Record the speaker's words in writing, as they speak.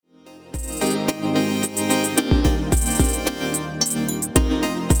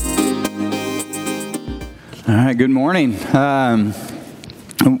All right, good morning.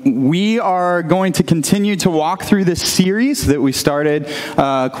 We are going to continue to walk through this series that we started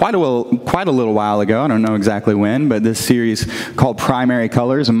quite a little while ago. I don't know exactly when, but this series called Primary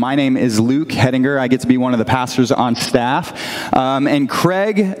Colors. And my name is Luke Hettinger. I get to be one of the pastors on staff. And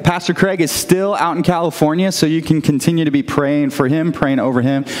Pastor Craig is still out in California, so you can continue to be praying for him, praying over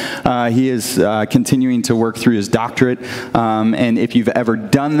him. He is continuing to work through his doctorate. And if you've ever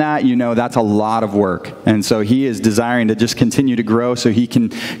done that, you know that's a lot of work. And so he is desiring to just continue to grow so he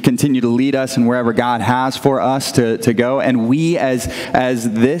can continue to lead us in wherever God has for us to go. And we as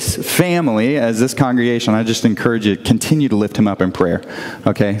this family, as this congregation, I just encourage you to continue to lift him up in prayer.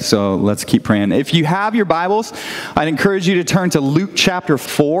 Okay, so let's keep praying. If you have your Bibles, I'd encourage you to turn to Luke chapter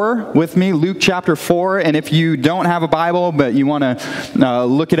 4 with me, Luke chapter 4. And if you don't have a Bible, but you want to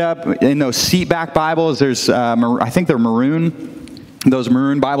look it up in those seat back Bibles, there's, I think they're maroon. Those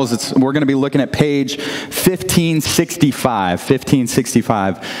maroon Bibles, we're going to be looking at page 1565.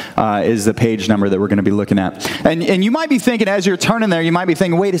 1565 is the page number that we're going to be looking at. And you might be thinking, as you're turning there, you might be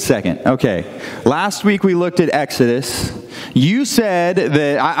thinking, wait a second. Okay, last week we looked at Exodus. You said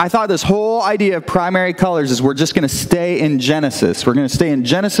that, I thought this whole idea of primary colors is we're just going to stay in Genesis. We're going to stay in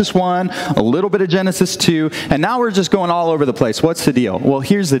Genesis 1, a little bit of Genesis 2, and now we're just going all over the place. What's the deal? Well,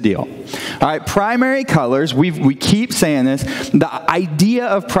 here's the deal. All right, primary colors, we keep saying this. The idea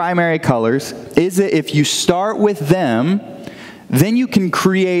of primary colors is that if you start with them, then you can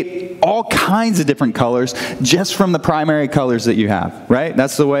create all kinds of different colors just from the primary colors that you have, right?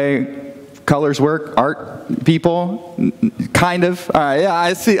 That's the way colors work, art people, kind of. All right, yeah,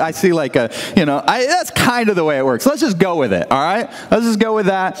 I see like that's kind of the way it works. Let's just go with it, all right? Let's just go with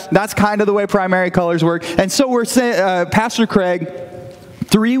that. That's kind of the way primary colors work. And so we're saying, Pastor Craig,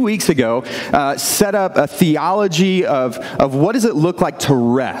 3 weeks ago, set up a theology of what does it look like to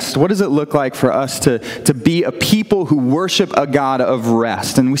rest? What does it look like for us to be a people who worship a God of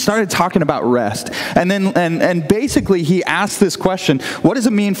rest? And we started talking about rest. And then and basically he asked this question, what does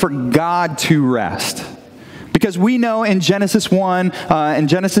it mean for God to rest? Because we know in Genesis 1 and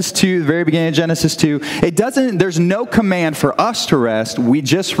Genesis 2, the very beginning of Genesis 2, there's no command for us to rest. We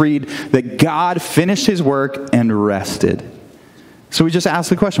just read that God finished his work and rested. So we just asked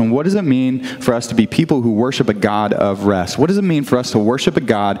the question, what does it mean for us to be people who worship a God of rest? What does it mean for us to worship a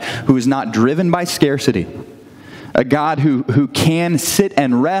God who is not driven by scarcity? A God who can sit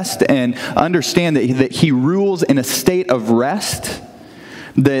and rest and understand that he rules in a state of rest?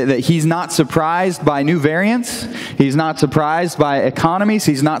 That he's not surprised by new variants. He's not surprised by economies.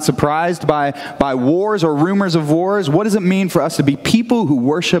 He's not surprised by wars or rumors of wars. What does it mean for us to be people who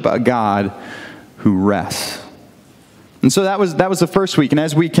worship a God who rests? And so that was the first week. And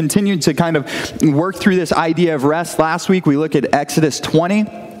as we continued to kind of work through this idea of rest, last week we looked at Exodus 20.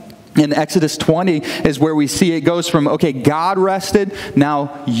 And Exodus 20 is where we see it goes from, okay, God rested,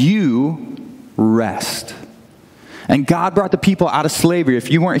 now you rest. And God brought the people out of slavery. If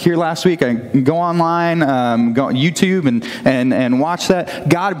you weren't here last week, go online, go on YouTube and watch that.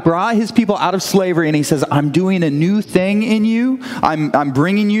 God brought his people out of slavery, and he says, I'm doing a new thing in you. I'm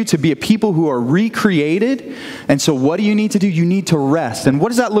bringing you to be a people who are recreated. And so what do you need to do? You need to rest. And what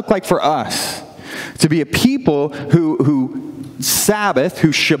does that look like for us? To be a people who Sabbath, who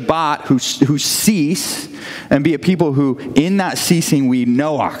Shabbat, who cease, and be a people who, in that ceasing, we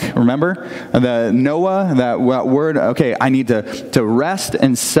Noach. Remember? The Noah, that word, okay, I need to rest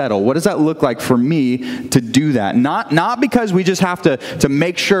and settle. What does that look like for me to do that? Not because we just have to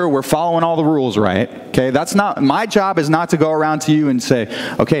make sure we're following all the rules right. Okay, that's not, my job is not to go around to you and say,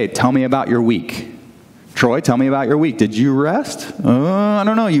 okay, tell me about your week. Troy, tell me about your week. Did you rest? I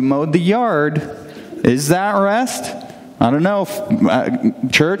don't know, you mowed the yard. Is that rest? I don't know,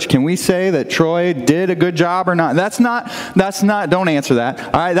 church, can we say that Troy did a good job or not? That's not, don't answer that.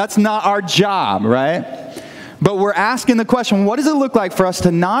 All right, that's not our job, right? But we're asking the question, what does it look like for us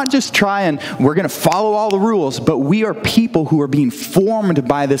to not just try and we're going to follow all the rules, but we are people who are being formed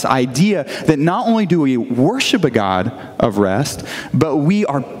by this idea that not only do we worship a God of rest, but we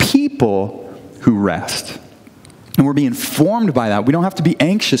are people who rest. And we're being formed by that. We don't have to be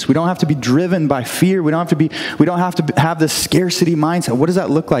anxious. We don't have to be driven by fear. We don't have to have this scarcity mindset. What does that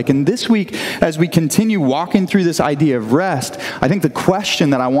look like? And this week, as we continue walking through this idea of rest, I think the question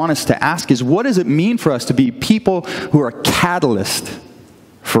that I want us to ask is, what does it mean for us to be people who are catalyst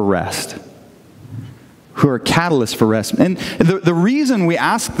for rest? who are catalysts for rest. And the reason we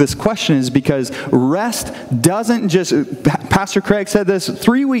ask this question is because rest doesn't just, Pastor Craig said this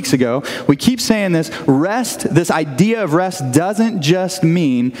 3 weeks ago, we keep saying this, rest, this idea of rest doesn't just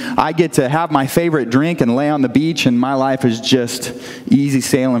mean I get to have my favorite drink and lay on the beach and my life is just easy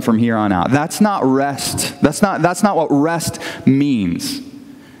sailing from here on out. That's not rest. That's not what rest means.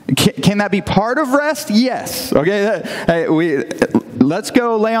 Can that be part of rest? Yes. Okay. Let's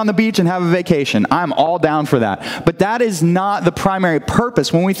go lay on the beach and have a vacation. I'm all down for that. But that is not the primary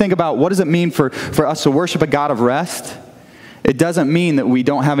purpose. When we think about what does it mean for us to worship a God of rest, it doesn't mean that we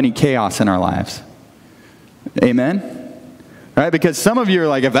don't have any chaos in our lives. Amen? Right? Because some of you are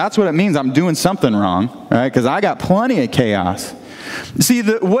like, if that's what it means, I'm doing something wrong. Right? Because I got plenty of chaos. See,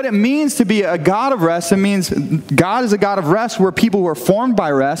 what it means to be a God of rest, it means God is a God of rest. We're people who are formed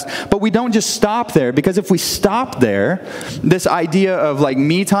by rest, but we don't just stop there. Because if we stop there, this idea of like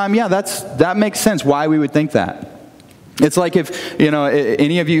me time, yeah, that makes sense why we would think that. It's like if,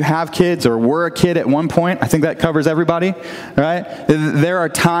 any of you have kids or were a kid at one point. I think that covers everybody, right? There are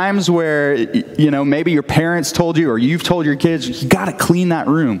times where, maybe your parents told you or you've told your kids, you got to clean that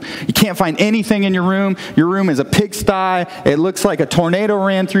room. You can't find anything in your room. Your room is a pigsty. It looks like a tornado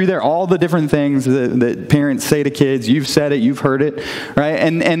ran through there. All the different things that parents say to kids. You've said it. You've heard it, right?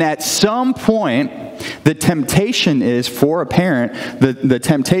 And at some point, the temptation is for a parent, the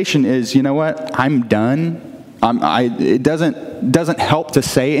temptation is, you know what? I'm done. It doesn't help to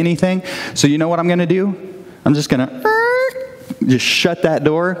say anything. So you know what I'm going to do? I'm just going to just shut that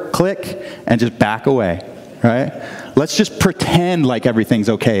door, click, and just back away, right? Let's just pretend like everything's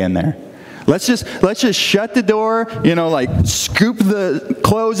okay in there. Let's just shut the door, scoop the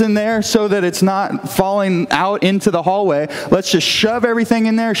clothes in there so that it's not falling out into the hallway. Let's just shove everything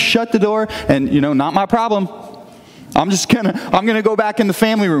in there, shut the door, and, not my problem. I'm gonna go back in the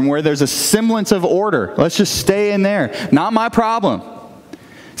family room where there's a semblance of order. Let's just stay in there. Not my problem.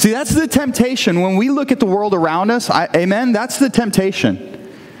 See, that's the temptation. When we look at the world around us, amen, that's the temptation.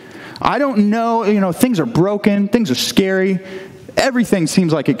 I don't know, things are broken, things are scary. Everything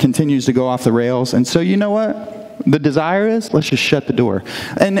seems like it continues to go off the rails. And so you know what? The desire is, let's just shut the door.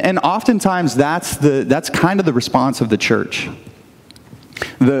 And oftentimes that's kind of the response of the church.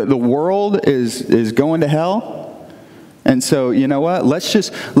 The world is going to hell. And so, you know what?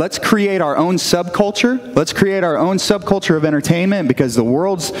 Let's create our own subculture. Let's create our own subculture of entertainment because the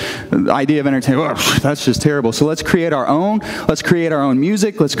world's idea of entertainment, that's just terrible. So let's create our own. Let's create our own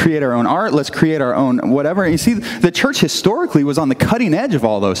music. Let's create our own art. Let's create our own whatever. And you see, the church historically was on the cutting edge of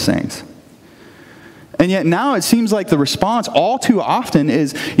all those things. And yet now it seems like the response all too often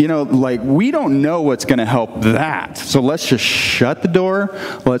is, we don't know what's going to help that. So let's just shut the door.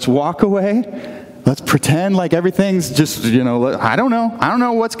 Let's walk away. Let's pretend like everything's just, I don't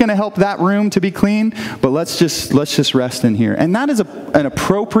know what's going to help that room to be clean, but let's just rest in here. And that is an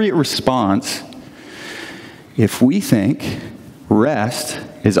appropriate response if we think rest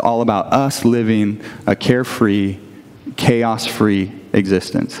is all about us living a carefree, chaos-free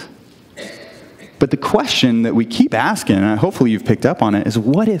existence. But the question that we keep asking, and hopefully you've picked up on it, is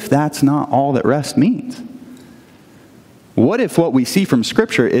what if that's not all that rest means? What if what we see from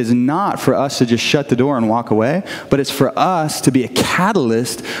Scripture is not for us to just shut the door and walk away, but it's for us to be a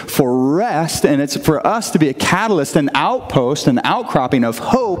catalyst for rest, and it's for us to be a catalyst, an outpost, an outcropping of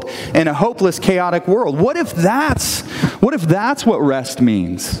hope in a hopeless, chaotic world? What if that's what rest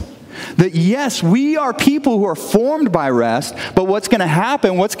means? That yes, we are people who are formed by rest, but what's going to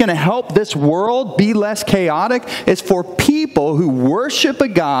happen, what's going to help this world be less chaotic is for people who worship a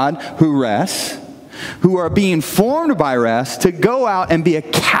God who rests, who are being formed by rest, to go out and be a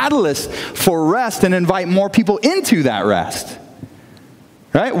catalyst for rest and invite more people into that rest.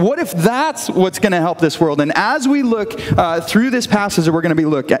 Right? What if that's what's going to help this world? And as we look through this passage that we're going to be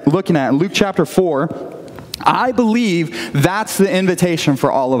looking at in Luke chapter 4, I believe that's the invitation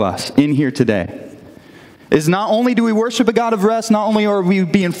for all of us in here today. Is not only do we worship a God of rest, not only are we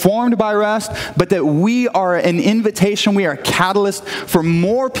being formed by rest, but that we are an invitation, we are a catalyst for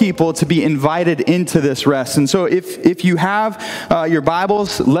more people to be invited into this rest. And so if you have your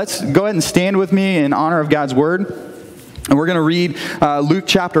Bibles, let's go ahead and stand with me in honor of God's Word. And we're going to read Luke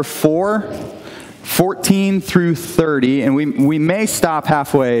chapter 4, 14 through 30, and we may stop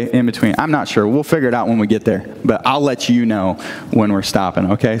halfway in between. I'm not sure. We'll figure it out when we get there, but I'll let you know when we're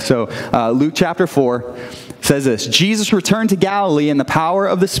stopping, okay? So Luke chapter 4 says this: Jesus returned to Galilee in the power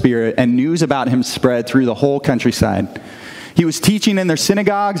of the Spirit, and news about him spread through the whole countryside. He was teaching in their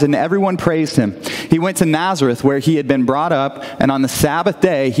synagogues, and everyone praised him. He went to Nazareth, where he had been brought up, and on the Sabbath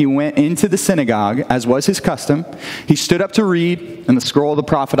day he went into the synagogue, as was his custom. He stood up to read, and the scroll of the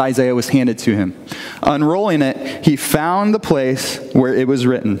prophet Isaiah was handed to him. Unrolling it, he found the place where it was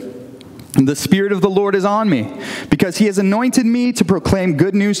written, "The Spirit of the Lord is on me, because he has anointed me to proclaim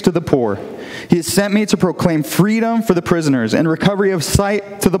good news to the poor. He has sent me to proclaim freedom for the prisoners and recovery of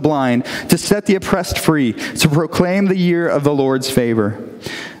sight to the blind, to set the oppressed free, to proclaim the year of the Lord's favor."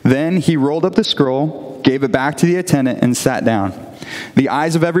 Then he rolled up the scroll, gave it back to the attendant, and sat down. The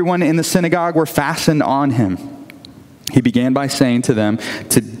eyes of everyone in the synagogue were fastened on him. He began by saying to them,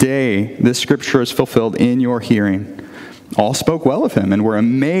 "Today this scripture is fulfilled in your hearing." All spoke well of him and were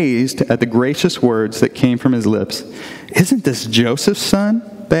amazed at the gracious words that came from his lips. "Isn't this Joseph's son?"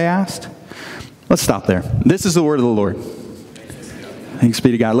 they asked. Let's stop there. This is the word of the Lord. Thanks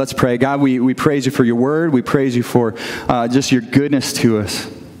be to God. Let's pray. God, we praise you for your word. We praise you for just your goodness to us.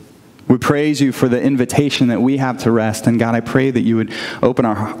 We praise you for the invitation that we have to rest. And God, I pray that you would open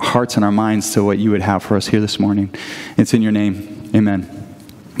our hearts and our minds to what you would have for us here this morning. It's in your name. Amen.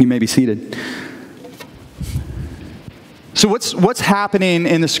 You may be seated. So what's happening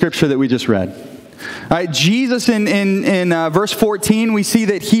in the scripture that we just read? All right, Jesus in verse 14, we see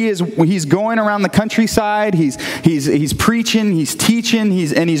that he's going around the countryside. He's preaching, he's teaching,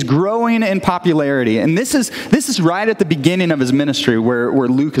 he's growing in popularity. And this is right at the beginning of his ministry where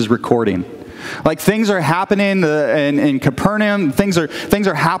Luke is recording. Like things are happening in Capernaum. Things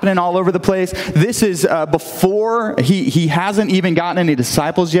are happening all over the place. This is before he hasn't even gotten any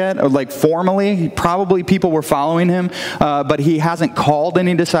disciples yet, or like formally. Probably people were following him, but he hasn't called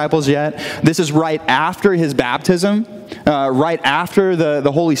any disciples yet. This is right after his baptism. Right after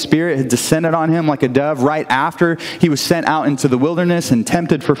the Holy Spirit had descended on him like a dove, right after he was sent out into the wilderness and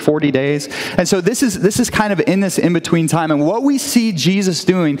tempted for 40 days. And so this is kind of in this in-between time. And what we see Jesus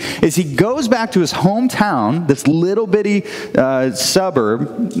doing is he goes back to his hometown, this little bitty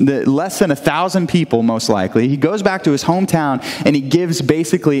suburb, less than 1,000 people most likely. He goes back to his hometown and he gives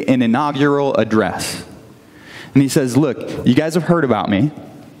basically an inaugural address. And he says, "Look, you guys have heard about me.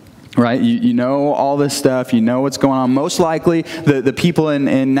 Right? You know all this stuff. You know what's going on. Most likely, the people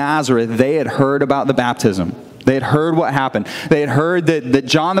in Nazareth, they had heard about the baptism. They had heard what happened. They had heard that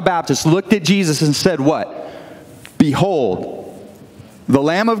John the Baptist looked at Jesus and said what? Behold, the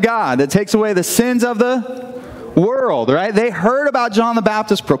Lamb of God that takes away the sins of the world, right? They heard about John the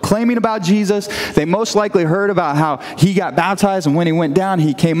Baptist proclaiming about Jesus. They most likely heard about how he got baptized, and when he went down,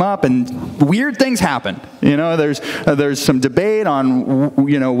 he came up, and weird things happened. You know, there's some debate on,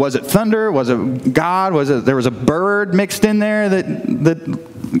 you know, was it thunder? Was it God? There was a bird mixed in there that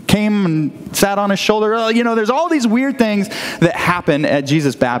came and sat on his shoulder? You know, there's all these weird things that happen at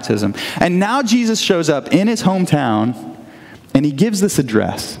Jesus' baptism. And now Jesus shows up in his hometown, and he gives this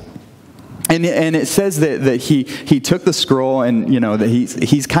address. And it says that he took the scroll, and you know that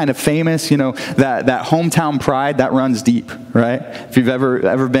he's kind of famous. You know that hometown pride that runs deep, right? If you've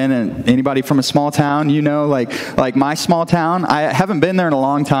ever been anybody from a small town, you know, like my small town. I haven't been there in a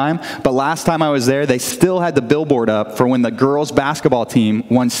long time, but last time I was there, they still had the billboard up for when the girls basketball team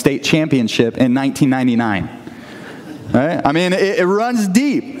won state championship in 1999. Right? I mean, it runs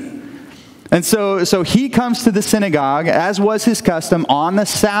deep. And so he comes to the synagogue, as was his custom, on the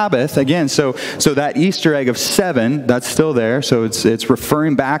Sabbath. Again, so that Easter egg of 7, that's still there. So it's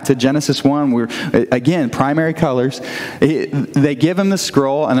referring back to Genesis 1. Again, primary colors. They give him the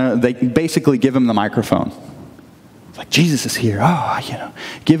scroll, and they basically give him the microphone. It's like, Jesus is here. Oh, you know,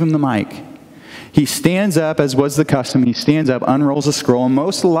 give him the mic. He stands up, as was the custom. He stands up, unrolls a scroll, and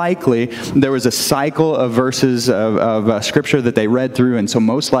most likely there was a cycle of verses of scripture that they read through, and so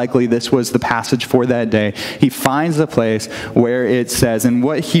most likely this was the passage for that day. He finds the place where it says, and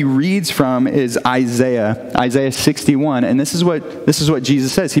what he reads from is Isaiah 61, and this is what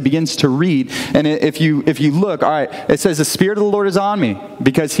Jesus says. He begins to read, and if you look, all right, it says, "The Spirit of the Lord is on me,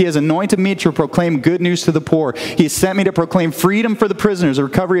 because he has anointed me to proclaim good news to the poor. He has sent me to proclaim freedom for the prisoners, a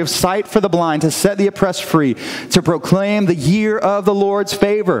recovery of sight for the blind, to set the oppressed free, to proclaim the year of the Lord's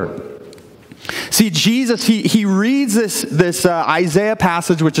favor." See, Jesus, he reads this Isaiah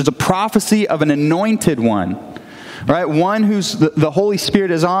passage, which is a prophecy of an anointed one, right? One who's the Holy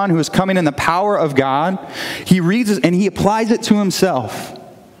Spirit is on, who is coming in the power of God. He reads it and he applies it to himself.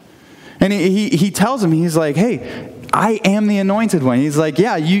 And he tells him, he's like, "Hey, I am the anointed one." He's like,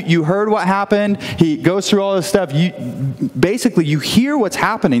 "Yeah, you heard what happened." He goes through all this stuff. You hear what's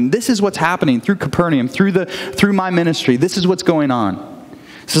happening. This is what's happening through Capernaum, through my ministry. This is what's going on.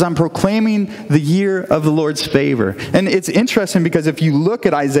 It says, I'm proclaiming the year of the Lord's favor. And it's interesting because if you look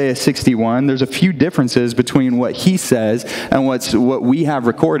at Isaiah 61, there's a few differences between what he says and what we have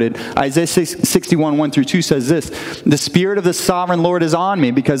recorded. Isaiah 61, 1 through 2 says this, the Spirit of the sovereign Lord is on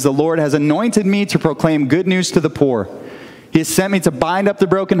me because the Lord has anointed me to proclaim good news to the poor. He has sent me to bind up the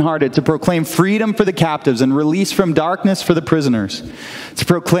brokenhearted, to proclaim freedom for the captives and release from darkness for the prisoners, to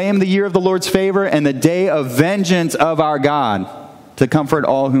proclaim the year of the Lord's favor and the day of vengeance of our God, to comfort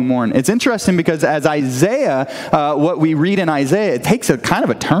all who mourn. It's interesting because as Isaiah, what we read in Isaiah, it takes a kind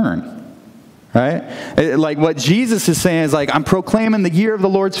of a turn. Right? Like what Jesus is saying is like, I'm proclaiming the year of the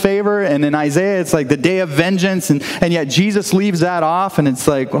Lord's favor. And in Isaiah, it's like the day of vengeance. And yet Jesus leaves that off. And it's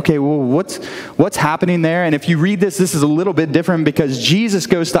like, okay, well, what's happening there? And if you read this is a little bit different because Jesus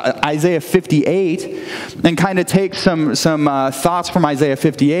goes to Isaiah 58 and kind of takes some thoughts from Isaiah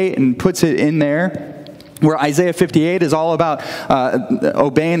 58 and puts it in there. Where Isaiah 58 is all about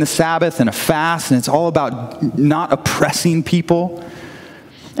obeying the Sabbath and a fast. And it's all about not oppressing people.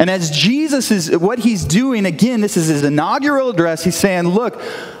 And as Jesus is, what he's doing, again, this is his inaugural address. He's saying, look,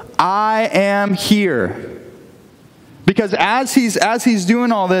 I am here. Because as he's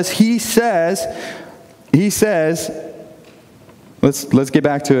doing all this, he says, let's get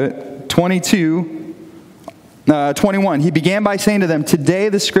back to it. 21, he began by saying to them, today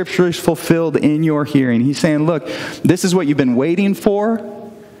the scripture is fulfilled in your hearing. He's saying, look, this is what you've been waiting for.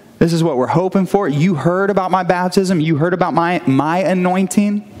 This is what we're hoping for. You heard about my baptism. You heard about my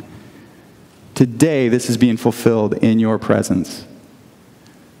anointing. Today, this is being fulfilled in your presence.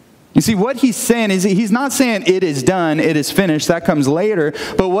 You see, what he's saying is he's not saying it is done, it is finished. That comes later.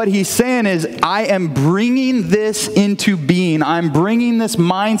 But what he's saying is I am bringing this into being. I'm bringing this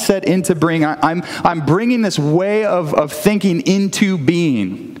mindset into being. I'm bringing this way of thinking into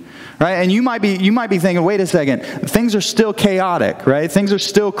being. Right? And you might be thinking, wait a second, things are still chaotic, right? Things are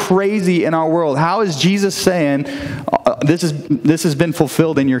still crazy in our world. How is Jesus saying this has been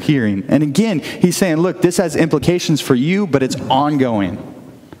fulfilled in your hearing? And again, he's saying, look, this has implications for you, but it's ongoing.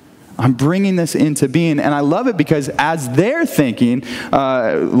 I'm bringing this into being. And I love it because as they're thinking,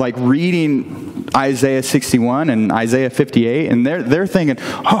 like reading Isaiah 61 and Isaiah 58, and they're thinking,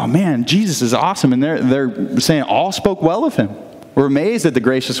 oh man, Jesus is awesome. And they're saying all spoke well of him. We're amazed at the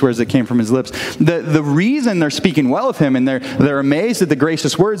gracious words that came from his lips. The reason they're speaking well of him and they're amazed at the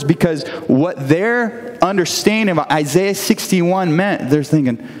gracious words because what their understanding of Isaiah 61 meant, they're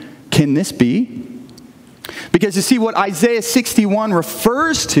thinking, can this be? Because you see, what Isaiah 61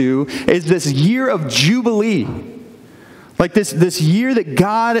 refers to is this year of Jubilee. Like this year that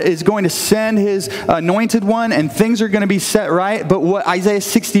God is going to send his anointed one and things are going to be set right. But what Isaiah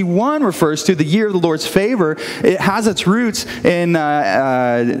 61 refers to, the year of the Lord's favor, it has its roots in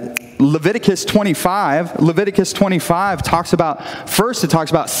Leviticus 25. Leviticus 25 talks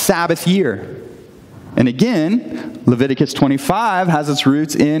about Sabbath year. And again, Leviticus 25 has its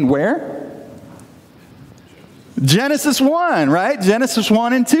roots in where? Genesis 1, right? Genesis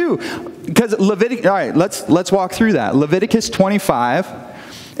 1 and 2. Because all right, let's walk through that. Leviticus 25,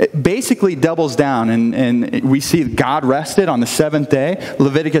 it basically doubles down, and we see God rested on the seventh day.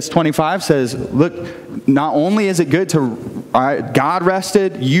 Leviticus 25 says, look, not only is it good to, all right, God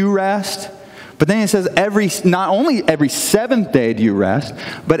rested, you rest, but then it says not only every seventh day do you rest,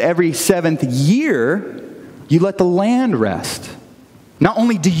 but every seventh year you let the land rest. Not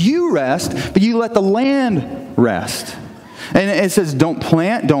only do you rest, but you let the land rest. And it says don't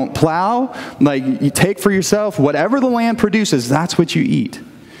plant, don't plow. Like you take for yourself whatever the land produces, that's what you eat.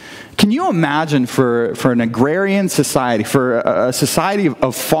 Can you imagine for an agrarian society, for a society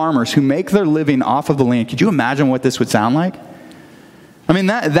of farmers who make their living off of the land, could you imagine what this would sound like? I mean,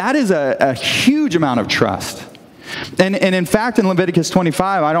 that is a huge amount of trust. And in fact, in Leviticus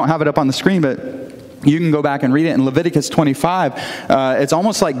 25, I don't have it up on the screen, but you can go back and read it. In Leviticus 25, it's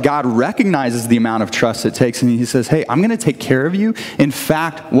almost like God recognizes the amount of trust it takes, and he says, hey, I'm going to take care of you. In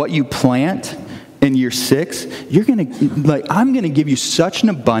fact, what you plant in year 6, I'm going to give you such an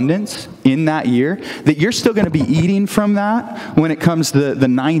abundance in that year that you're still going to be eating from that when it comes to the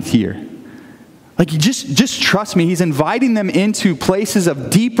 9th year. Like, you just trust me. He's inviting them into places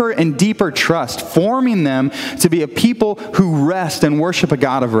of deeper and deeper trust, forming them to be a people who rest and worship a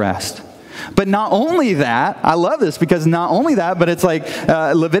God of rest. But not only that, I love this because not only that, but it's like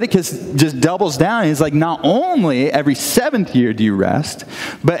Leviticus just doubles down. He's like, not only every 7th year do you rest,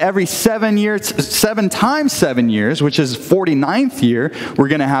 but every 7 years, 7 times 7 years, which is 49th year, we're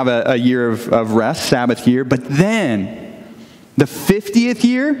going to have a year of rest, Sabbath year. But then The 50th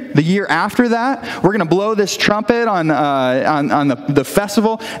year, the year after that, we're going to blow this trumpet on the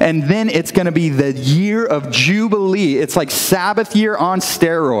festival, and then it's going to be the year of Jubilee. It's like Sabbath year on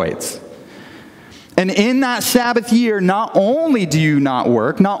steroids. And in that Sabbath year, not only do you not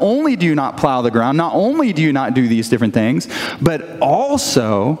work, not only do you not plow the ground, not only do you not do these different things, but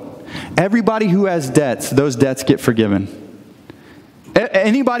also everybody who has debts, those debts get forgiven.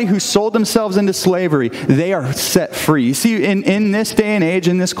 Anybody who sold themselves into slavery, they are set free. You see, in this day and age,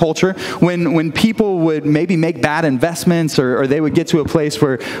 in this culture, when people would maybe make bad investments or they would get to a place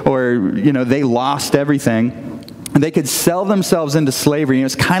where they lost everything, they could sell themselves into slavery. And it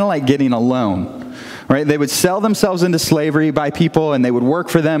was kind of like getting a loan. Right? They would sell themselves into slavery by people, and they would work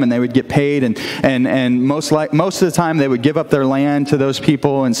for them, and they would get paid, and most of the time they would give up their land to those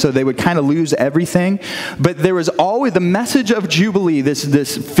people, and so they would kind of lose everything. But there was always the message of Jubilee, this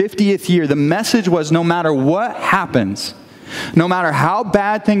 50th year. The message was, no matter what happens, no matter how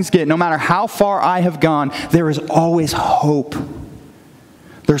bad things get, no matter how far I have gone, there is always hope.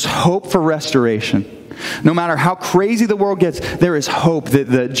 There's hope for restoration. No matter how crazy the world gets, there is hope that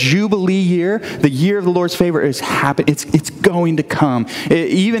the Jubilee year, the year of the Lord's favor, is happening. It's going to come.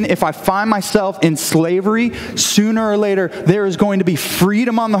 Even if I find myself in slavery, sooner or later, there is going to be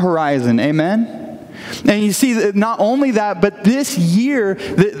freedom on the horizon. Amen? And you see, not only that, but this year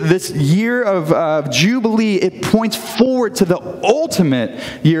of Jubilee, it points forward to the ultimate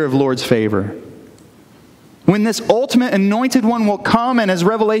year of Lord's favor. When this ultimate anointed one will come, and as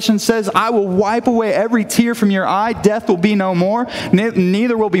Revelation says, I will wipe away every tear from your eye. Death will be no more.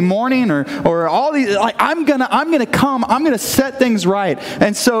 Neither will be mourning or all these. I'm gonna come. I'm gonna set things right.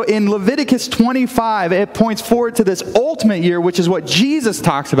 And so in Leviticus 25, it points forward to this ultimate year, which is what Jesus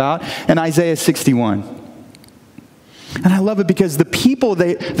talks about in Isaiah 61. And I love it because the people,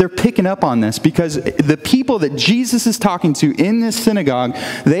 they're picking up on this, because the people that Jesus is talking to in this synagogue,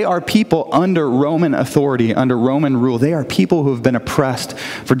 they are people under Roman authority, under Roman rule. They are people who have been oppressed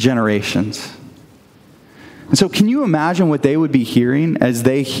for generations. And so can you imagine what they would be hearing as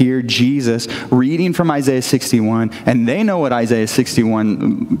they hear Jesus reading from Isaiah 61, and they know what Isaiah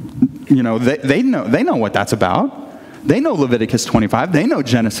 61, they know what that's about. They know Leviticus 25. They know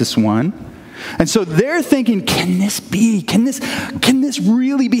Genesis 1. And so they're thinking, can this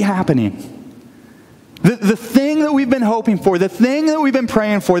really be happening? The thing that we've been hoping for, the thing that we've been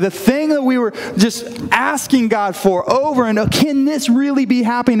praying for, the thing that we were just asking God for over and over, can this really be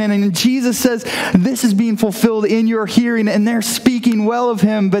happening? And Jesus says, this is being fulfilled in your hearing, and they're speaking well of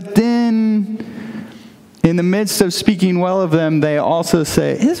him. But then, in the midst of speaking well of them, they also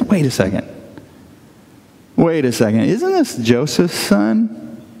say, wait a second, isn't this Joseph's son?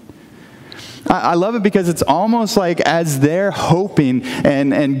 I love it because it's almost like as they're hoping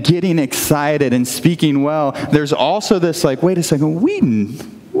and getting excited and speaking well, there's also this like, wait a second,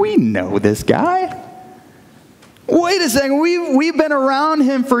 we know this guy. Wait a second, we've been around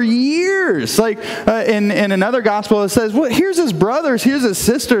him for years. Like in another gospel it says, well, here's his brothers, here's his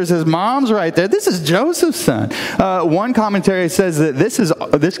sisters, his mom's right there. This is Joseph's son. One commentary says that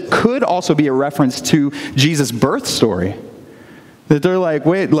this could also be a reference to Jesus' birth story. That they're like,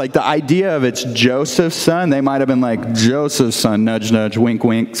 wait, like the idea of it's Joseph's son, they might have been like, Joseph's son, nudge, nudge, wink,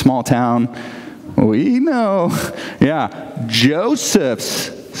 wink, small town. We know. Yeah,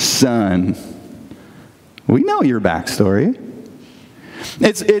 Joseph's son. We know your backstory.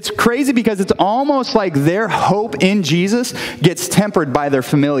 It's crazy because it's almost like their hope in Jesus gets tempered by their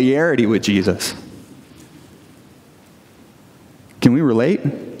familiarity with Jesus. Can we relate?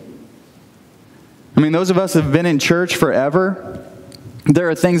 I mean, those of us who have been in church forever, there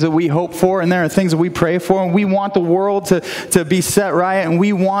are things that we hope for, and there are things that we pray for, and we want the world to be set right, and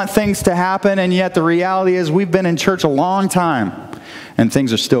we want things to happen, and yet the reality is we've been in church a long time, and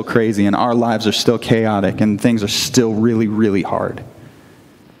things are still crazy, and our lives are still chaotic, and things are still really, really hard.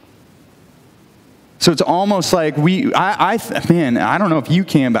 So it's almost like I don't know if you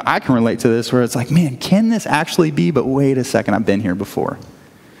can, but I can relate to this, where it's like, man, can this actually be? But wait a second, I've been here before.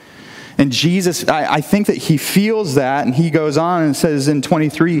 And Jesus, I think that he feels that, and he goes on and says in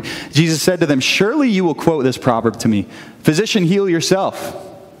 23, Jesus said to them, surely you will quote this proverb to me, physician, heal yourself.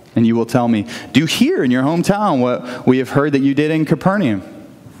 And you will tell me, do here in your hometown what we have heard that you did in Capernaum.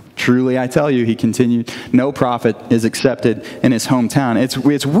 Truly I tell you, he continued, no prophet is accepted in his hometown.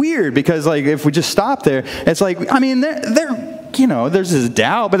 It's weird because like if we just stop there, it's like, I mean, they're there's this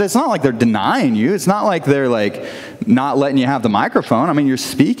doubt, but it's not like they're denying you. It's not like they're like not letting you have the microphone. I mean, you're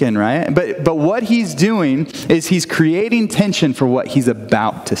speaking, right? But what he's doing is he's creating tension for what he's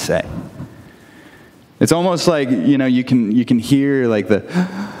about to say. It's almost like, you can hear like the,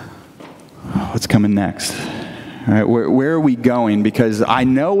 what's coming next? All right, where are we going? Because I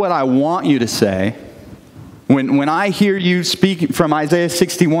know what I want you to say. When I hear you speak from Isaiah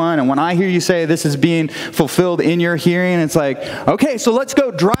 61, and when I hear you say this is being fulfilled in your hearing, it's like, okay, so let's go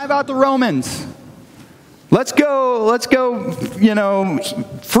drive out the Romans. Let's go,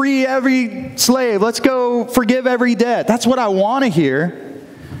 free every slave. Let's go forgive every debt. That's what I want to hear.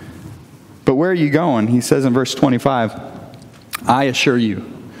 But where are you going? He says in verse 25, I assure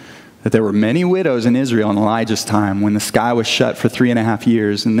you that there were many widows in Israel in Elijah's time when the sky was shut for 3.5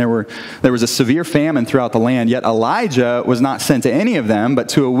 years, and there was a severe famine throughout the land. Yet Elijah was not sent to any of them, but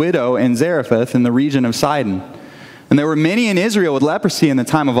to a widow in Zarephath in the region of Sidon. And there were many in Israel with leprosy in the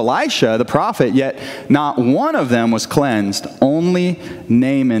time of Elisha, the prophet, yet not one of them was cleansed, only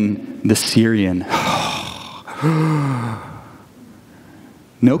Naaman the Syrian.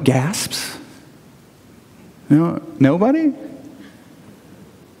 No gasps? No, nobody?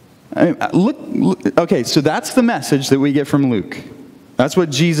 Look, okay, so that's the message that we get from Luke. That's what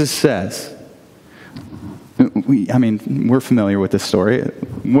Jesus says. We're familiar with this story.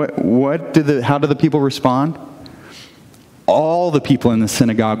 How do the people respond? All the people in the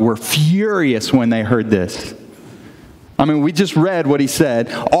synagogue were furious when they heard this. We just read what he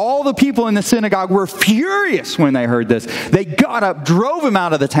said. All the people in the synagogue were furious when they heard this. They got up, drove him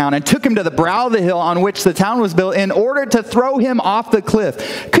out of the town, and took him to the brow of the hill on which the town was built in order to throw him off the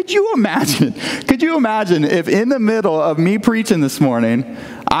cliff. Could you imagine if in the middle of me preaching this morning,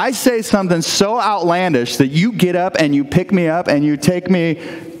 I say something so outlandish that you get up and you pick me up and you take me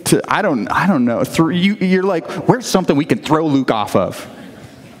to, I don't know, you're like, where's something we can throw Luke off of?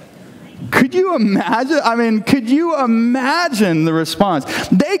 Could you imagine? Could you imagine the response?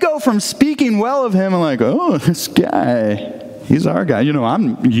 They go from speaking well of him and like, oh, this guy, he's our guy. You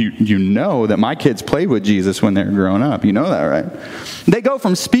know that my kids played with Jesus when they were growing up. You know that, right? They go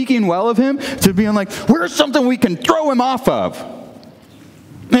from speaking well of him to being like, where's something we can throw him off of?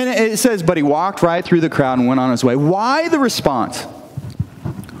 And it says, but he walked right through the crowd and went on his way. Why the response?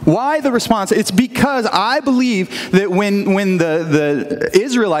 Why the response? It's because I believe that when the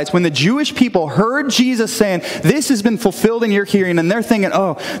Israelites, when the Jewish people heard Jesus saying, this has been fulfilled in your hearing, and they're thinking,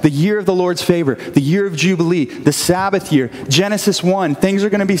 oh, the year of the Lord's favor, the year of Jubilee, the Sabbath year, Genesis 1, things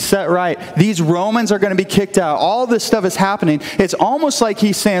are going to be set right. These Romans are going to be kicked out. All this stuff is happening. It's almost like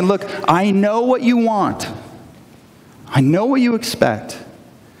he's saying, look, I know what you want. I know what you expect.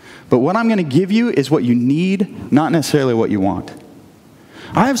 But what I'm going to give you is what you need, not necessarily what you want.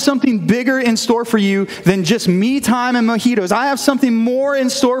 I have something bigger in store for you than just me time and mojitos. I have something more in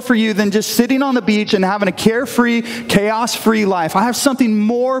store for you than just sitting on the beach and having a carefree, chaos-free life. I have something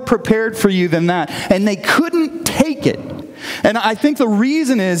more prepared for you than that. And they couldn't take it. And I think the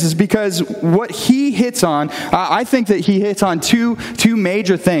reason is because what he hits on, I think that he hits on two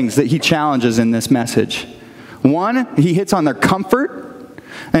major things that he challenges in this message. One, he hits on their comfort.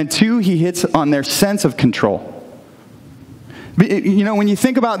 And two, he hits on their sense of control. When you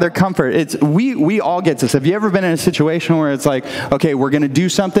think about their comfort, we all get this. Have you ever been in a situation where it's like, okay, we're going to do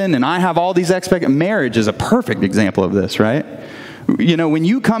something, and I have all these expectations? Marriage is a perfect example of this, right? When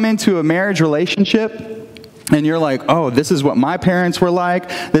you come into a marriage relationship, and you're like, oh, this is what my parents were like.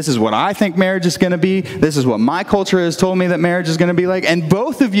 This is what I think marriage is going to be. This is what my culture has told me that marriage is going to be like. And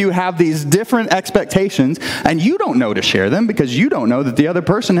both of you have these different expectations, and you don't know to share them because you don't know that the other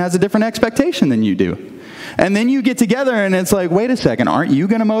person has a different expectation than you do. And then you get together and it's like, wait a second, aren't you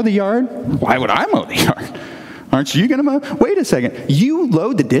going to mow the yard? Why would I mow the yard? Aren't you going to mow? Wait a second, you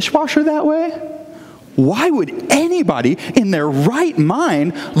load the dishwasher that way? Why would anybody in their right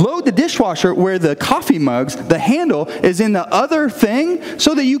mind load the dishwasher where the coffee mugs, the handle is in the other thing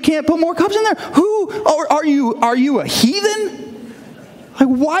so that you can't put more cups in there? Are you a heathen? Like,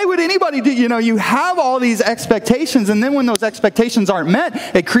 why would anybody do, you have all these expectations, and then when those expectations aren't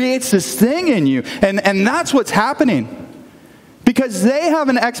met, it creates this thing in you. And that's what's happening. Because they have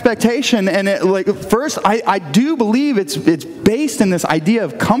an expectation, and first, I do believe it's based in this idea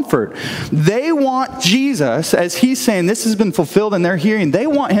of comfort. They want Jesus, as he's saying this has been fulfilled in their hearing, they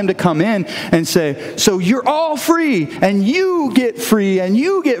want him to come in and say, so you're all free, and you get free, and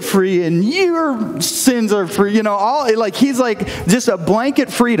you get free, and your sins are free. He's like just a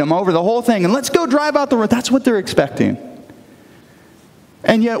blanket freedom over the whole thing, and let's go drive out the road. That's what they're expecting.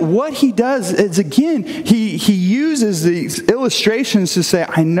 And yet what he does is, again, he uses these illustrations to say,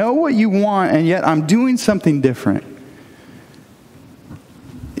 I know what you want, and yet I'm doing something different.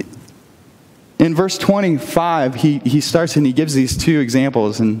 In verse 25, he starts and he gives these two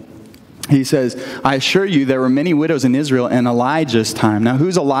examples, and he says, I assure you there were many widows in Israel in Elijah's time. Now,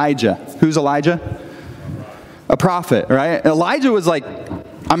 who's Elijah? Who's Elijah? A prophet, right? Elijah was like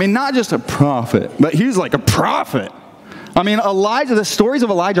I mean, not just a prophet, but he's like a prophet. I mean, Elijah, the stories of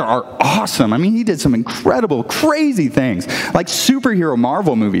Elijah are awesome. I mean, he did some incredible, crazy things, like superhero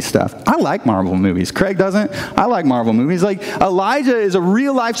Marvel movie stuff. I like Marvel movies. Craig doesn't. I like Marvel movies. Like, Elijah is a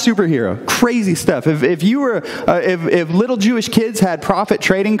real-life superhero. Crazy stuff. If you were, if little Jewish kids had prophet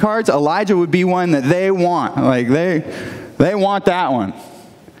trading cards, Elijah would be one that they want. Like, they want that one.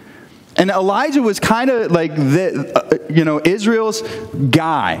 And Elijah was kind of like, Israel's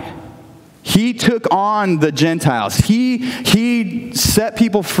guy. He took on the Gentiles. He set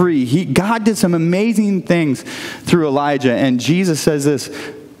people free. God did some amazing things through Elijah. And Jesus says this,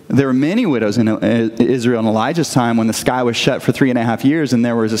 there were many widows in Israel in Elijah's time when the sky was shut for 3.5 years and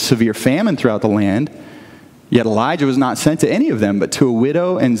there was a severe famine throughout the land. Yet Elijah was not sent to any of them, but to a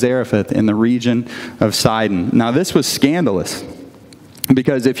widow in Zarephath in the region of Sidon. Now this was scandalous.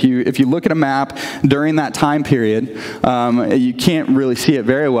 Because if you look at a map during that time period, you can't really see it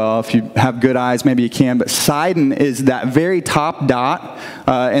very well. If you have good eyes, maybe you can. But Sidon is that very top dot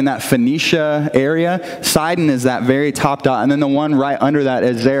in that Phoenicia area. Sidon is that very top dot. And then the one right under that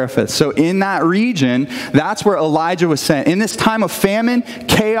is Zarephath. So in that region, that's where Elijah was sent. In this time of famine,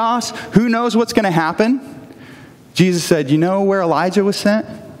 chaos, who knows what's going to happen? Jesus said, you know where Elijah was sent?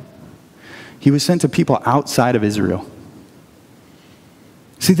 He was sent to people outside of Israel.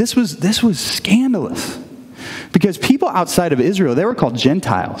 See, this was scandalous because people outside of Israel, they were called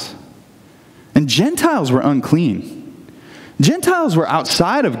Gentiles. And Gentiles were unclean. Gentiles were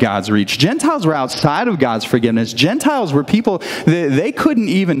outside of God's reach. Gentiles were outside of God's forgiveness. Gentiles were people that they couldn't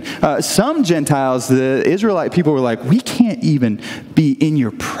even, some Gentiles, the Israelite people were like, we can't even be in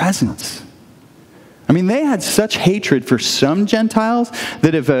your presence. I mean, they had such hatred for some Gentiles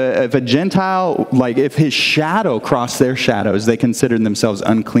that if a Gentile, like if his shadow crossed their shadows, they considered themselves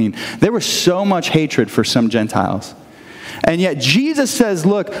unclean. There was so much hatred for some Gentiles. And yet Jesus says,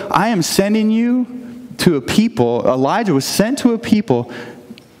 look, I am sending you to a people. Elijah was sent to a people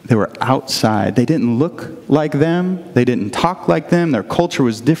that were outside. They didn't look like them. They didn't talk like them. Their culture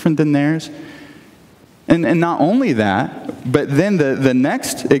was different than theirs. And not only that, but then the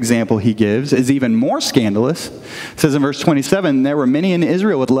next example he gives is even more scandalous. It says in verse 27, there were many in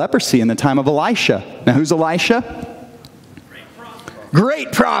Israel with leprosy in the time of Elisha. Now who's Elisha?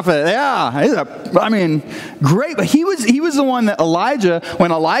 Great prophet, yeah. Great. But he was the one that Elijah,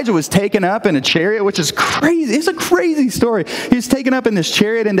 when Elijah was taken up in a chariot, which is crazy. It's a crazy story. He was taken up in this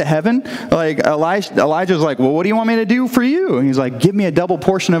chariot into heaven. Like Elijah was like, well, what do you want me to do for you? And he's like, give me a double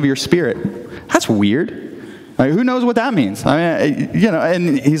portion of your spirit. That's weird. Like, who knows what that means? I mean,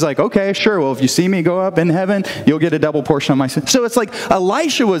 and he's like, okay, sure. Well, if you see me go up in heaven, you'll get a double portion of my sin. So it's like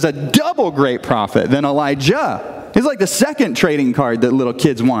Elisha was a double great prophet than Elijah. He's like the second trading card that little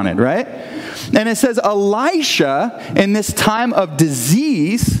kids wanted, right? And it says Elisha, in this time of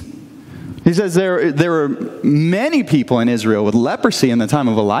disease, he says there were many people in Israel with leprosy in the time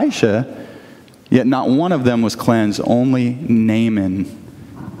of Elisha, yet not one of them was cleansed, only Naaman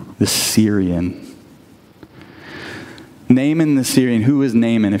the Syrian. Naaman the Syrian. Who is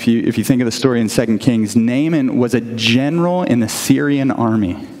Naaman? If you think of the story in 2 Kings, Naaman was a general in the Syrian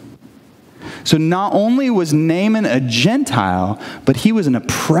army. So not only was Naaman a Gentile, but he was an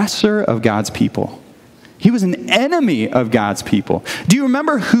oppressor of God's people. He was an enemy of God's people. Do you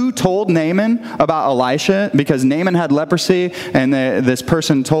remember who told Naaman about Elisha? Because Naaman had leprosy, and this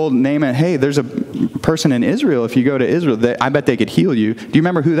person told Naaman, hey, there's a person in Israel, if you go to Israel, I bet they could heal you. Do you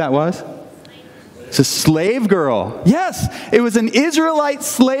remember who that was? It's a slave girl. Yes, it was an Israelite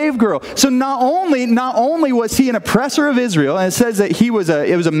slave girl. So not only was he an oppressor of Israel, and it says that it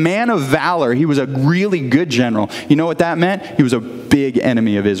was a man of valor. He was a really good general. You know what that meant? He was a big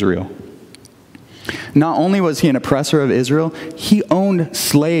enemy of Israel. Not only was he an oppressor of Israel, he owned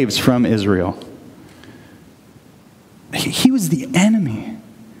slaves from Israel. He was the enemy.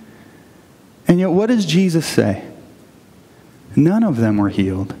 And yet what does Jesus say? None of them were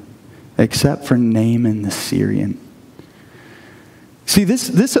healed except for Naaman the Syrian. See,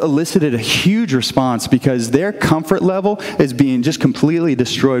 this elicited a huge response because their comfort level is being just completely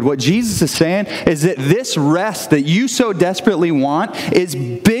destroyed. What Jesus is saying is that this rest that you so desperately want is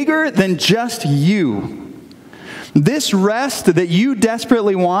bigger than just you. This rest that you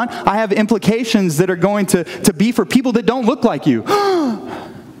desperately want, I have implications that are going to be for people that don't look like you.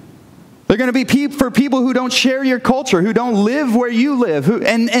 They're going to be for people who don't share your culture, who don't live where you live.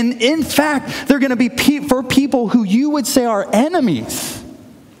 And in fact, they're going to be for people who you would say are enemies.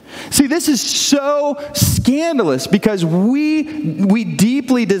 See, this is so scandalous because we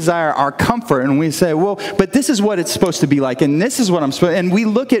deeply desire our comfort, and we say, well, but this is what it's supposed to be like, and this is what I'm supposed to, and we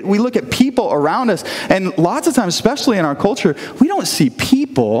look at people around us, and lots of times, especially in our culture, we don't see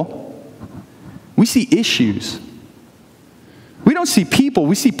people, we see issues. We don't see people,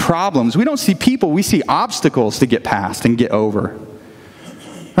 we see problems. We don't see people, we see obstacles to get past and get over.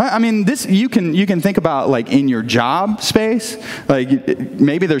 I mean, this you can think about like in your job space. Like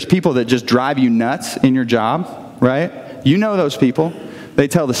maybe there's people that just drive you nuts in your job, right? You know those people. They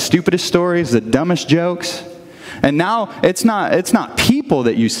tell the stupidest stories, the dumbest jokes. And now it's not people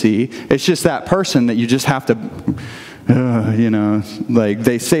that you see. It's just that person that you just have to, like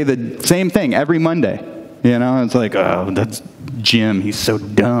they say the same thing every Monday. It's like, oh, that's Jim. He's so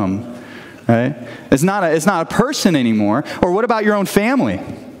dumb, right? It's not a person anymore. Or what about your own family?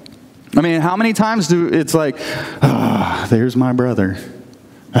 I mean, how many times it's like, there's my brother.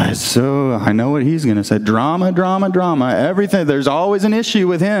 So I know what he's going to say. Drama, drama, drama. Everything. There's always an issue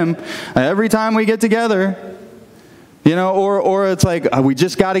with him every time we get together. Or it's like, we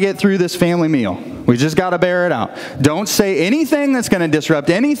just got to get through this family meal. We just got to bear it out. Don't say anything that's going to disrupt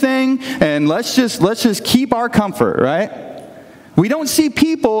anything, and let's just keep our comfort, right? We don't see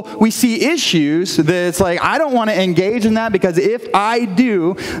people, we see issues that it's like, I don't want to engage in that because if I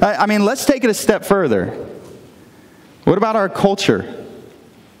do, I mean, let's take it a step further. What about our culture?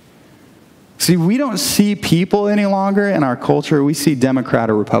 See, we don't see people any longer in our culture. We see Democrat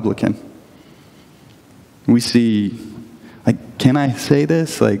or Republican. We see, like, can I say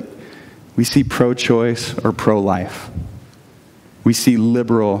this? Like, we see pro-choice or pro-life. We see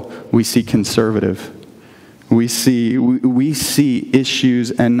liberal, we see conservative. We see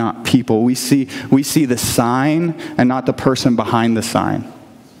issues and not people. We see the sign and not the person behind the sign.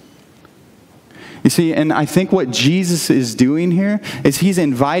 You see, and I think what Jesus is doing here is he's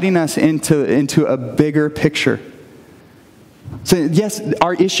inviting us into a bigger picture. So yes,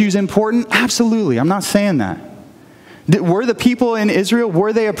 are issues important? Absolutely. I'm not saying that. Were the people in Israel,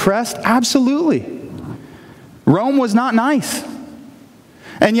 were they oppressed? Absolutely. Rome was not nice.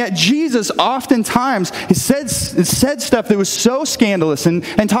 And yet Jesus oftentimes said stuff that was so scandalous and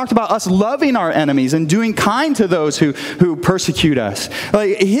talked about us loving our enemies and doing kind to those who persecute us.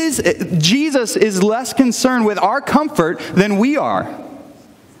 Like Jesus is less concerned with our comfort than we are.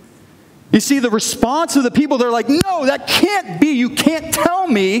 You see, the response of the people, they're like, no, that can't be. You can't tell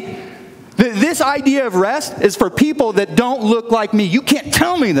me that this idea of rest is for people that don't look like me. You can't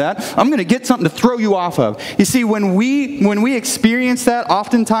tell me that. I'm going to get something to throw you off of. You see, when we experience that,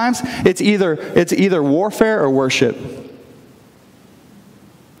 oftentimes it's either warfare or worship.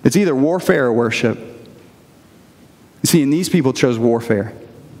 It's either warfare or worship. You see, and these people chose warfare.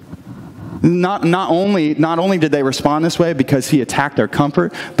 Not only did they respond this way because he attacked their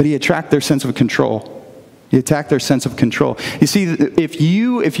comfort, but he attacked their sense of control. He attacked their sense of control. You see, if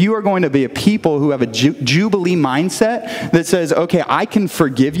you are going to be a people who have a Jubilee mindset that says, okay, I can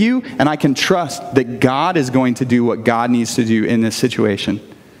forgive you and I can trust that God is going to do what God needs to do in this situation.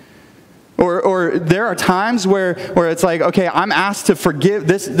 Or there are times where it's like, okay, I'm asked to forgive,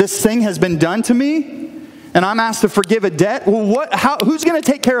 this thing has been done to me, and I'm asked to forgive a debt. Well, who's going to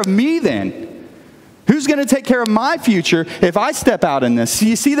take care of me then? Who's going to take care of my future if I step out in this?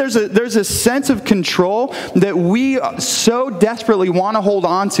 You see, there's a sense of control that we so desperately want to hold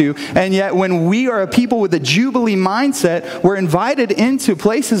on to, and yet when we are a people with a Jubilee mindset, we're invited into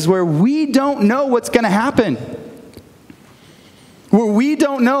places where we don't know what's going to happen. Where we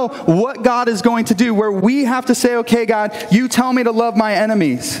don't know what God is going to do, where we have to say, okay, God, you tell me to love my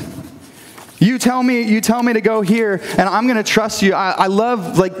enemies. You tell me to go here, and I'm going to trust you. I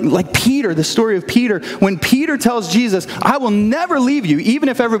love, like Peter, the story of Peter. When Peter tells Jesus, I will never leave you, even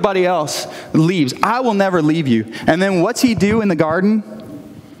if everybody else leaves. I will never leave you. And then what's he do in the garden?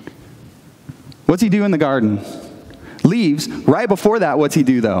 What's he do in the garden? Leaves. Right before that, what's he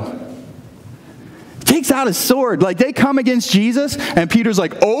do, though? Takes out his sword. Like, they come against Jesus, and Peter's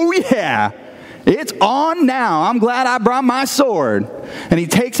like, oh, yeah. It's on now. I'm glad I brought my sword. And he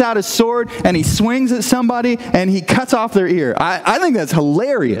takes out his sword and he swings at somebody and he cuts off their ear. I think that's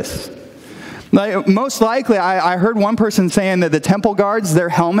hilarious. Like, most likely, I heard one person saying that the temple guards, their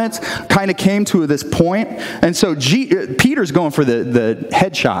helmets kind of came to this point. And so Peter's going for the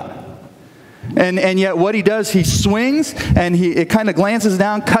headshot. And yet what he does, he swings and it kind of glances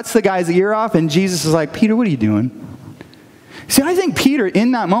down, cuts the guy's ear off. And Jesus is like, Peter, what are you doing? See, I think Peter,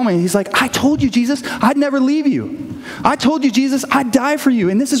 in that moment, he's like, I told you, Jesus, I'd never leave you. I told you, Jesus, I'd die for you,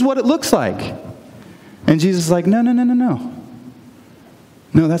 and this is what it looks like. And Jesus is like, no.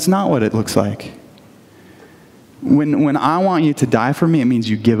 No, that's not what it looks like. When I want you to die for me, it means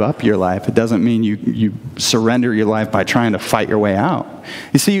you give up your life. It doesn't mean you surrender your life by trying to fight your way out.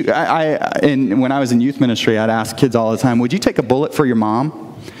 You see, when I was in youth ministry, I'd ask kids all the time, would you take a bullet for your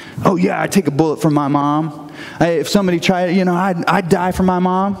mom? Oh, yeah, I'd take a bullet for my mom. If somebody tried, I'd die for my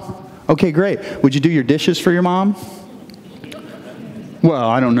mom. Okay, great. Would you do your dishes for your mom? Well,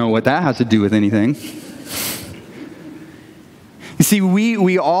 I don't know what that has to do with anything. You see,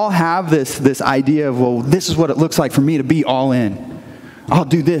 we all have this idea of, well, this is what it looks like for me to be all in. I'll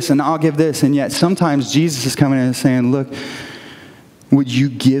do this and I'll give this. And yet sometimes Jesus is coming in and saying, look, would you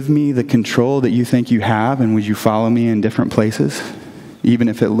give me the control that you think you have, and would you follow me in different places, even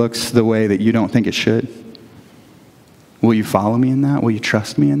if it looks the way that you don't think it should? Will you follow me in that? Will you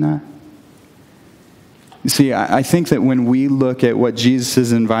trust me in that? You see, I think that when we look at what Jesus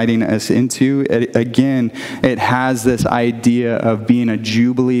is inviting us into, it has this idea of being a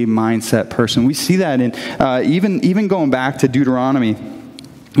Jubilee mindset person. We see that in even going back to Deuteronomy,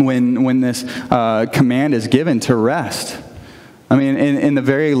 when this command is given to rest. I mean, in the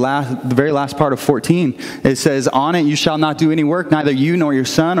very last part of 14, it says, on it you shall not do any work, neither you nor your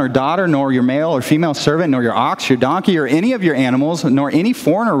son or daughter, nor your male or female servant, nor your ox, your donkey, or any of your animals, nor any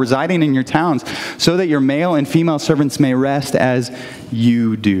foreigner residing in your towns, so that your male and female servants may rest as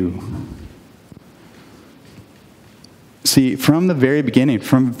you do. See, from the very beginning,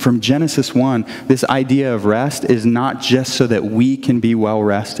 from Genesis 1, this idea of rest is not just so that we can be well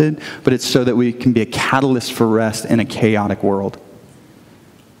rested, but it's so that we can be a catalyst for rest in a chaotic world.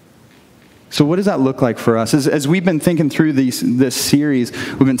 So what does that look like for us? As we've been thinking through this series,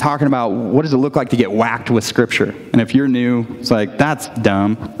 we've been talking about what does it look like to get whacked with Scripture. And if you're new, it's like, that's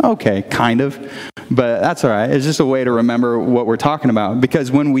dumb. Okay, kind of. But that's all right. It's just a way to remember what we're talking about.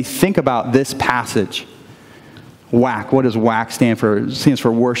 Because when we think about this passage, WAC, what does WAC stand for? It stands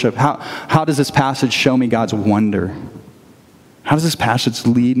for worship. How does this passage show me God's wonder? How does this passage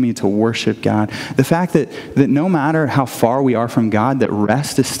lead me to worship God? The fact that no matter how far we are from God, that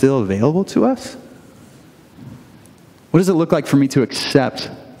rest is still available to us? What does it look like for me to accept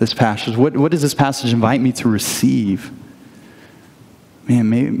this passage? What does this passage invite me to receive? Man,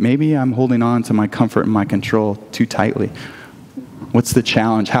 maybe I'm holding on to my comfort and my control too tightly. What's the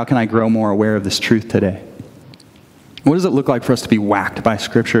challenge? How can I grow more aware of this truth today? What does it look like for us to be whacked by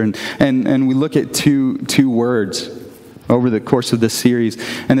Scripture? And we look at two words over the course of this series.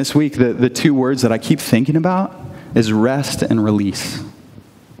 And this week, the two words that I keep thinking about is rest and release.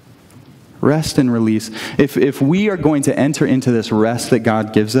 Rest and release. If we are going to enter into this rest that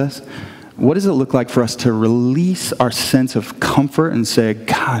God gives us, what does it look like for us to release our sense of comfort and say,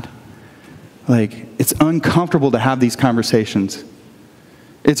 God, it's uncomfortable to have these conversations.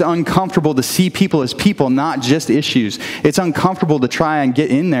 It's uncomfortable to see people as people, not just issues. It's uncomfortable to try and get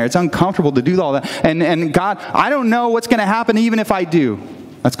in there. It's uncomfortable to do all that. And God, I don't know what's going to happen even if I do.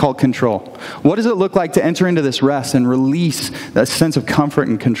 That's called control. What does it look like to enter into this rest and release that sense of comfort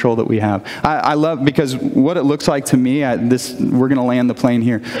and control that we have? I love, because what it looks like to me, we're going to land the plane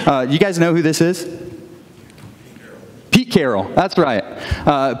here. You guys know who this is? Pete Carroll, that's right.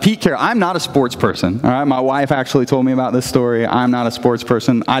 Pete Carroll. I'm not a sports person. All right, my wife actually told me about this story. I'm not a sports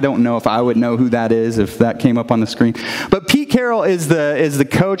person. I don't know if I would know who that is if that came up on the screen. But Pete Carroll is the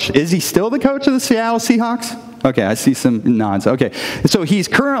coach. Is he still the coach of the Seattle Seahawks? Okay, I see some nods. Okay, so he's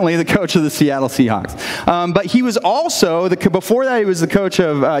currently the coach of the Seattle Seahawks. But he was also, before that, he was the coach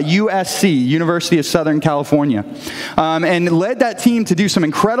of USC, University of Southern California, and led that team to do some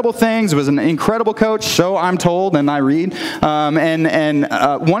incredible things. Was an incredible coach, so I'm told, and I read. And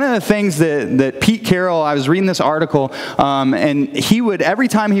one of the things that Pete Carroll, I was reading this article, and he would, every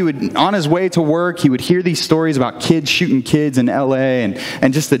time he would, on his way to work, he would hear these stories about kids shooting kids in LA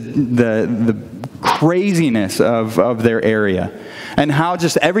and just the craziness of their area, and how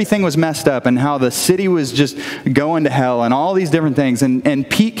just everything was messed up, and how the city was just going to hell, and all these different things. And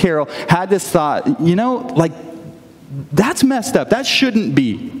Pete Carroll had this thought, that's messed up. That shouldn't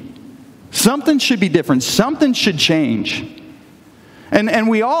be. Something should be different. Something should change. And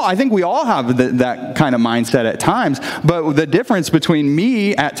I think we all have that kind of mindset at times. But the difference between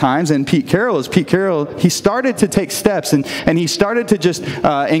me at times and Pete Carroll is Pete Carroll, he started to take steps, and he started to just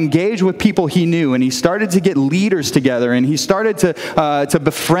engage with people he knew, and he started to get leaders together, and he started to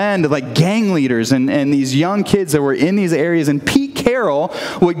befriend gang leaders and these young kids that were in these areas. And Pete Carroll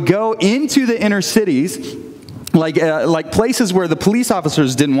would go into the inner cities, like places where the police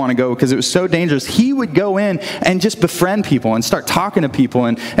officers didn't want to go because it was so dangerous. He would go in and just befriend people and start talking to people.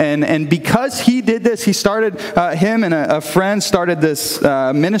 And because he did this, he started, him and a friend started this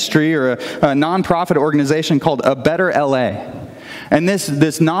ministry or a nonprofit organization called A Better LA. And this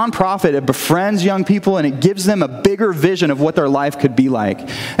nonprofit, it befriends young people and it gives them a bigger vision of what their life could be like.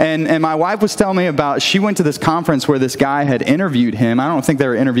 And my wife was telling me about, she went to this conference where this guy had interviewed him. I don't think they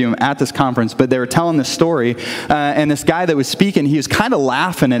were interviewing him at this conference, but they were telling this story. And this guy that was speaking, he was kind of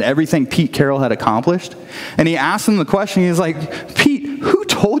laughing at everything Pete Carroll had accomplished. And he asked him the question, he was like, Pete, who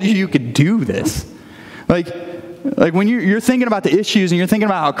told you could do this? Like when you're thinking about the issues and you're thinking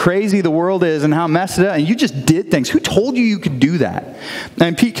about how crazy the world is and how messed it up, and you just did things. Who told you could do that?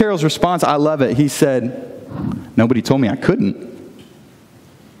 And Pete Carroll's response, I love it. He said, nobody told me I couldn't.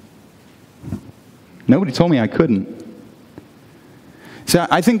 Nobody told me I couldn't. So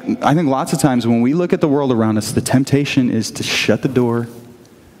I think lots of times when we look at the world around us, the temptation is to shut the door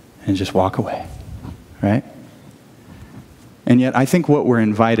and just walk away, right? And yet I think what we're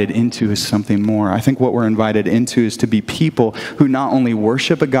invited into is something more. I think what we're invited into is to be people who not only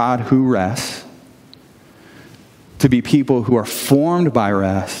worship a God who rests, to be people who are formed by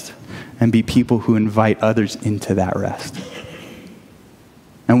rest, and be people who invite others into that rest.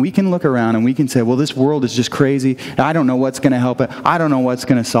 And we can look around and we can say, well, this world is just crazy. I don't know what's going to help it. I don't know what's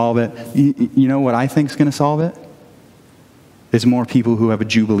going to solve it. You know what I think is going to solve it? It's more people who have a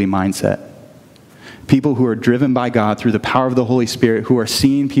Jubilee mindset. People who are driven by God through the power of the Holy Spirit, who are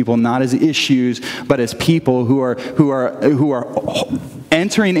seeing people not as issues, but as people who are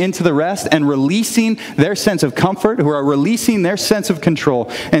entering into the rest and releasing their sense of comfort, who are releasing their sense of control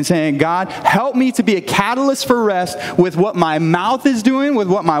and saying, God, help me to be a catalyst for rest with what my mouth is doing, with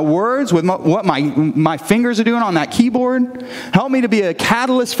what my words, with what my fingers are doing on that keyboard. Help me to be a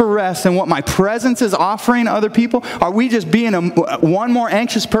catalyst for rest and what my presence is offering other people. Are we just being one more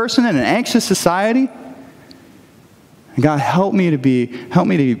anxious person in an anxious society? And God, help me to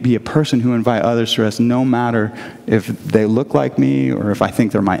be a person who invite others to rest, no matter if they look like me or if I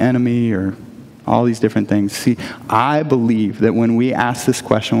think they're my enemy or all these different things. See, I believe that when we ask this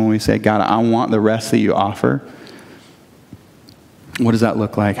question, when we say, God, I want the rest that you offer, what does that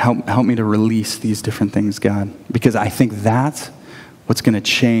look like? Help me to release these different things, God, because I think that's what's going to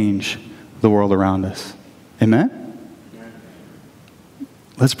change the world around us. Amen?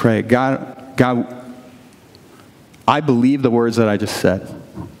 Let's pray. God, I believe the words that I just said.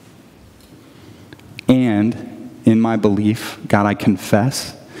 And in my belief, God, I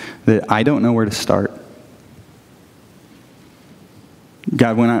confess that I don't know where to start.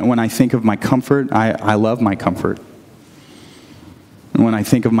 God, when I think of my comfort, I love my comfort. And when I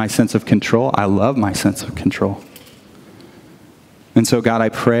think of my sense of control, I love my sense of control. And so, God, I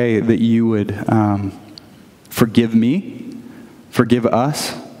pray that you would forgive me, forgive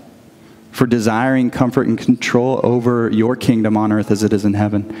us, for desiring comfort and control over your kingdom on earth as it is in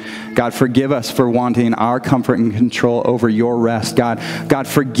heaven. God, forgive us for wanting our comfort and control over your rest. God,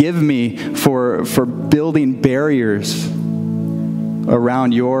 forgive me for building barriers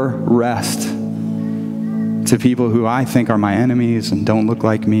around your rest to people who I think are my enemies and don't look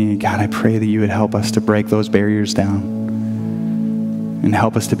like me. God, I pray that you would help us to break those barriers down and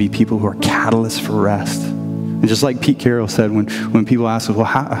help us to be people who are catalysts for rest. And just like Pete Carroll said, when people ask us, well,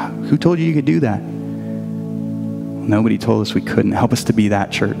 who told you could do that? Well, nobody told us we couldn't. Help us to be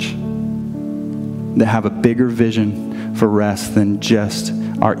that church, that have a bigger vision for rest than just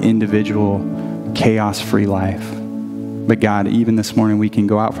our individual chaos-free life. But God, even this morning, we can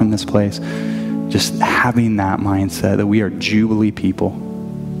go out from this place just having that mindset that we are Jubilee people.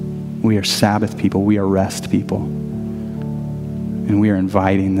 We are Sabbath people. We are rest people. And we are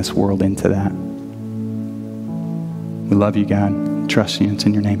inviting this world into that. We love you, God. Trust you. It's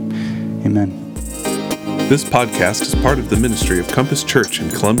in your name. Amen. This podcast is part of the ministry of Compass Church in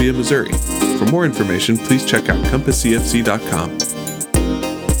Columbia, Missouri. For more information, please check out compasscfc.com.